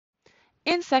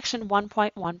In section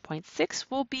 1.1.6,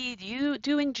 we'll be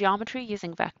doing geometry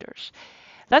using vectors.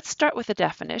 Let's start with a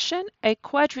definition. A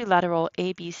quadrilateral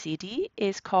ABCD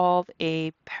is called a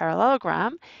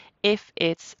parallelogram if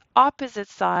its opposite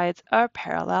sides are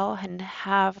parallel and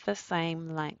have the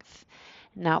same length.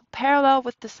 Now, parallel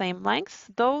with the same lengths,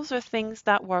 those are things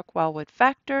that work well with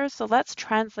vectors, so let's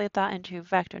translate that into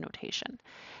vector notation.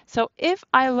 So if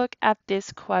I look at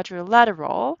this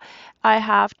quadrilateral, I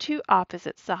have two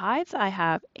opposite sides. I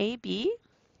have AB,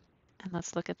 and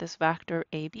let's look at this vector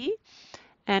AB,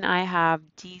 and I have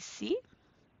DC.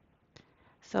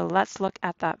 So let's look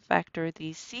at that vector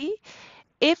DC.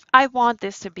 If I want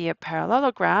this to be a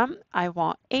parallelogram, I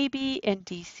want AB and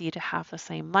DC to have the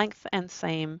same length and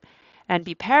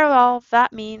be parallel.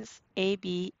 That means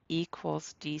AB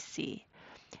equals DC.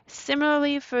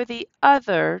 Similarly, for the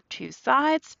other two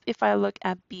sides, if I look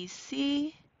at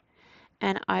BC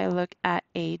and I look at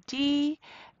AD,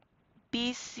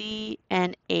 BC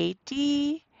and AD,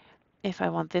 if I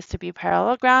want this to be a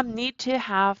parallelogram, need to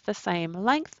have the same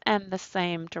length and the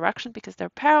same direction because they're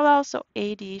parallel, so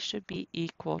AD should be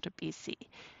equal to BC.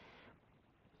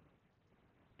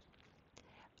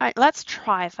 All right, let's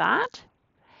try that.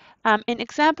 In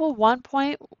example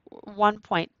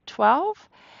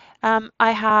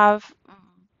 1.1.12,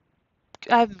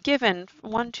 I've given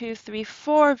 1, 2, 3,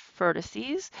 4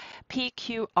 vertices, P,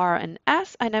 Q, R, and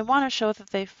S, and I want to show that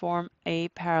they form a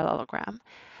parallelogram.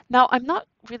 Now, I'm not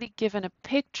really given a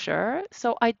picture,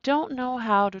 so I don't know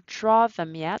how to draw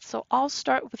them yet, so I'll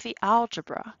start with the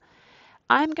algebra.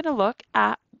 I'm going to look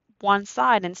at one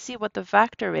side and see what the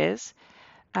vector is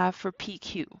for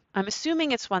PQ. I'm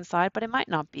assuming it's one side, but it might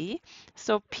not be.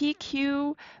 So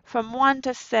PQ from 1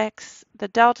 to 6, the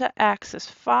delta x is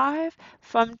 5.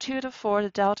 From 2 to 4, the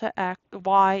delta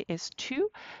y is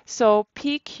 2. So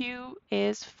PQ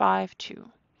is 5, 2.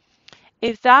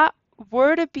 If that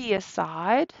were to be a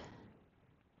side,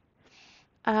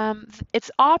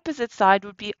 its opposite side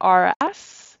would be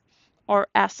RS or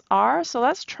SR. So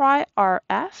let's try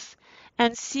RS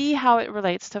and see how it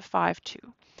relates to 5, 2.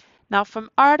 Now from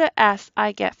R to S,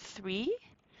 I get 3.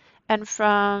 And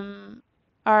from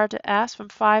R to S, from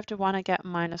 5 to 1, I get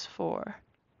 -4.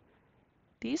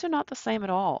 These are not the same at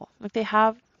all. Like they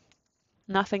have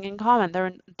nothing in common. They're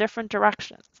in different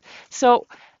directions. So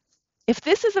if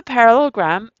this is a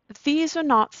parallelogram, these are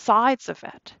not sides of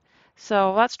it.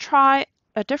 So let's try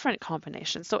a different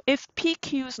combination. So if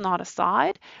PQ is not a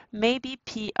side, maybe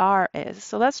PR is.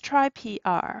 So let's try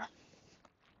PR.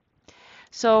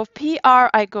 So PR,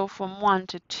 I go from 1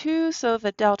 to 2, so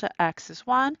the delta x is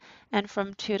 1, and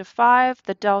from 2 to 5,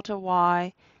 the delta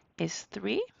y is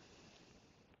 3.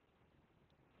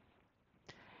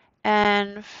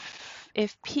 And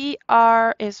if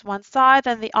PR is one side,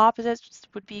 then the opposite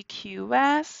would be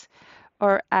QS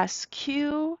or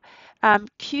SQ.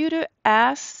 Q to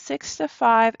S, 6 to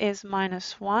 5 is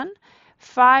 -1.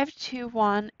 5 to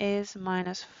 1 is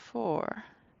 -4.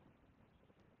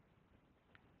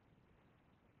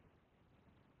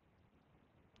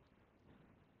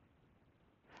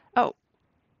 Oh,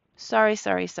 sorry.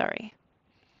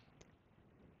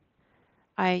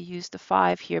 I used the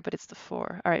 5 here, but it's the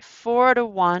 4. All right, 4 to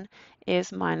 1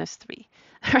 is -3.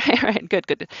 All right,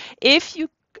 good. If you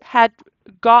had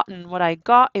gotten what I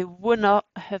got, it would not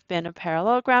have been a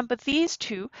parallelogram, but these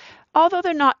two, although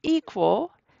they're not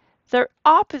equal, they're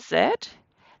opposite.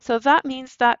 So that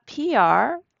means that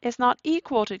PR is not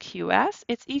equal to QS,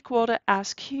 it's equal to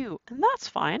SQ, and that's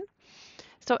fine.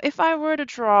 So if I were to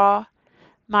draw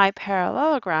my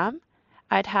parallelogram,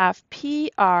 I'd have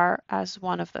PR as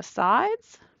one of the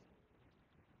sides,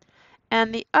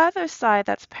 and the other side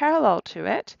that's parallel to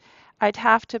it, I'd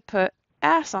have to put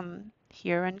S on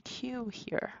here and Q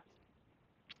here.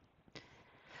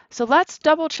 So let's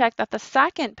double check that the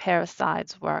second pair of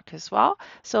sides work as well.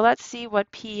 So let's see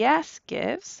what PS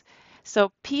gives.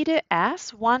 So P to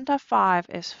S, 1 to 5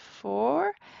 is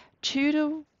 4, 2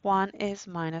 to 1 is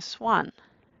 -1.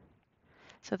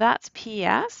 So that's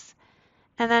PS.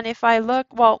 And then if I look,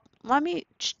 well, let me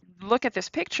look at this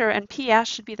picture, and PS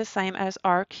should be the same as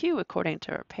RQ according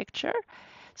to our picture.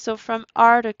 So from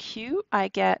R to Q, I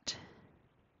get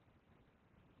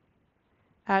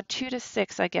 2 to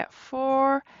 6, I get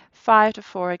 4. 5 to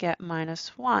 4, I get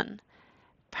 -1.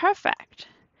 Perfect.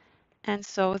 And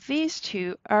so these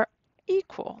two are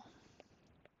equal.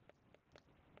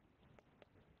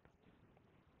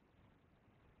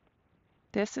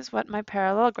 This is what my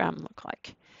parallelogram look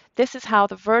like. This is how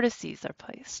the vertices are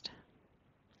placed.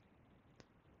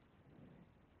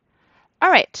 All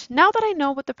right, now that I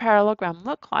know what the parallelogram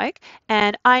look like,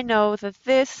 and I know that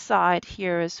this side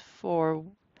here is for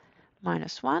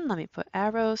minus 1. Let me put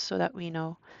arrows so that we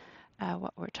know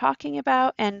what we're talking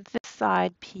about. And this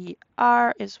side,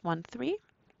 PR, is 1, 3.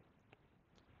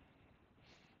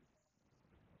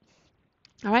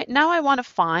 All right, now I want to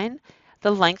find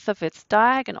the length of its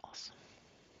diagonals.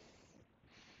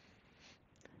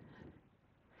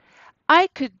 I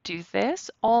could do this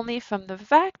only from the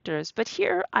vectors, but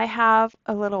here I have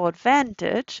a little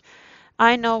advantage.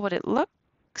 I know what it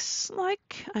looks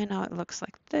like. I know it looks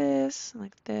like this,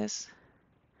 like this.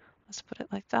 Let's put it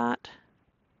like that.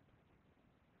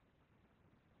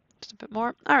 Just a bit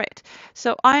more. All right,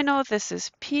 so I know this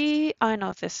is P, I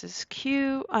know this is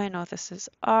Q, I know this is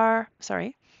R,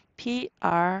 sorry, P,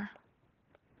 R,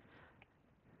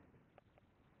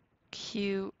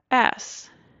 Q, S.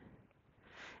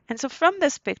 And so from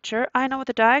this picture, I know what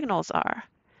the diagonals are.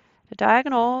 The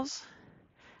diagonals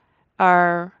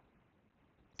are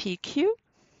PQ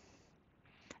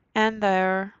and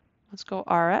they're, let's go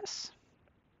RS.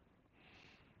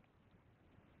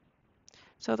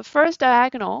 So the first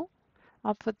diagonal,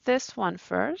 I'll put this one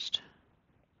first.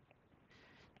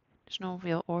 There's no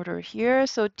real order here.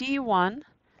 So D1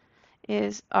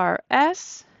 is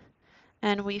RS,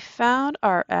 and we found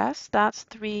RS. That's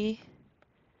 3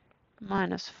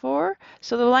 minus 4.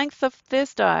 So the length of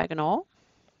this diagonal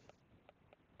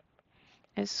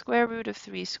is square root of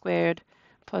 3 squared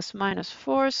plus minus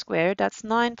 4 squared. That's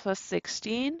 9 plus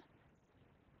 16.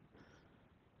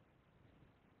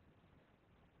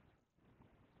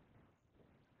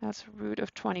 That's root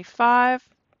of 25.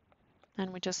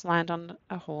 And we just land on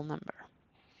a whole number.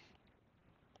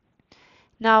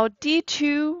 Now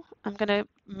D2, I'm going to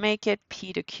make it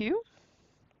P to Q.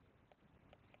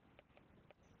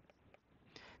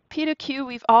 P to Q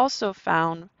we've also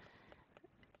found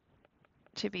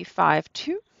to be 5,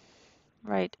 2,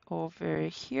 right over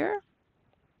here.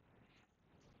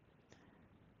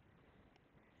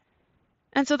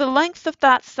 And so the length of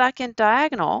that second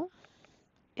diagonal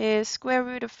is square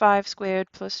root of 5 squared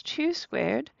plus 2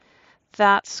 squared.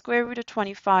 That's square root of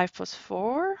 25 plus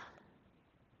 4.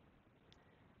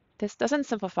 This doesn't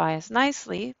simplify as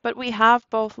nicely, but we have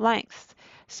both lengths.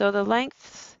 So the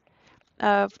lengths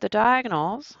of the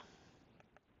diagonals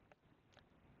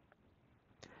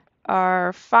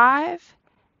are 5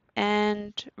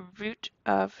 and root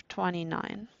of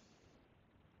 29.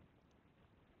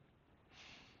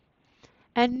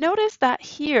 And notice that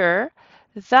here,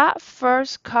 that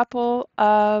first couple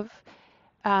of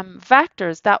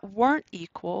vectors that weren't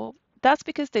equal, that's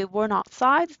because they were not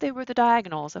sides, they were the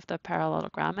diagonals of the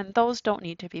parallelogram, and those don't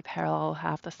need to be parallel,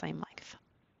 have the same length.